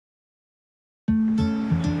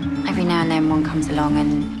Every now and then one comes along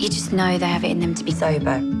and you just know they have it in them to be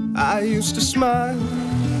sober. I used to smile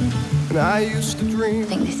and I used to dream. I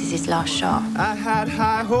think this is his last shot. I had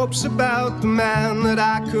high hopes about the man that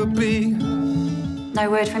I could be. No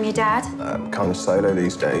word from your dad? I'm kind of solo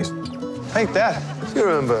these days. Hey, Dad. Do you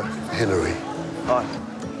remember Hillary? Hi.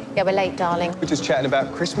 Yeah, we're late, darling. We're just chatting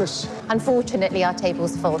about Christmas. Unfortunately, our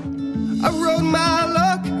table's full. I rode my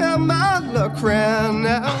luck and my luck ran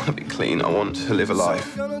out. I want to be clean. I want to live a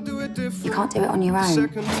life. You can't do it on your own.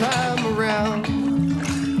 Second time around.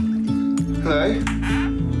 Hello?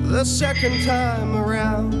 The second time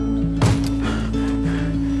around.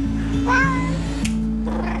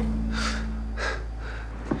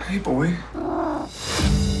 Hey, boy.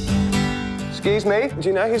 Excuse me, do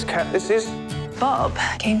you know whose cat this is? Bob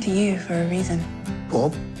came to you for a reason.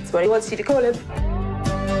 Bob? That's what he wants you to call him.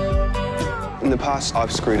 In the past,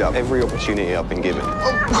 I've screwed up every opportunity I've been given.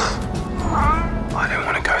 I don't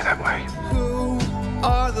want to go that way.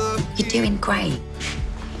 You're doing great.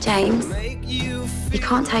 James, you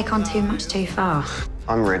can't take on too much too far.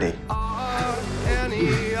 I'm ready. I've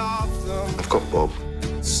got Bob.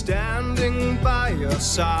 Standing by your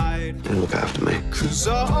side. He'll look after me.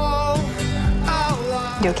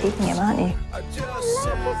 You're keeping him, aren't you?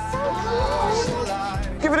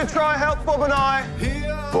 Give it a try, help Bob and I.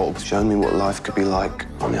 Bob's shown me what life could be like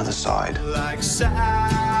on the other side. You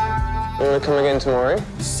want to come again tomorrow?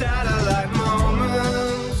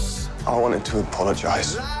 I wanted to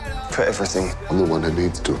apologise for everything. I'm the one who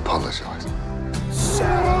needs to apologise.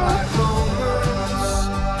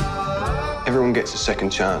 Everyone gets a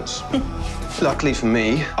second chance. Luckily for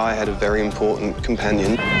me, I had a very important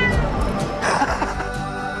companion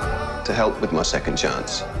to help with my second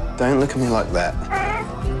chance. Don't look at me like that.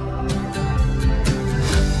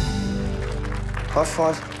 High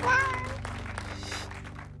five.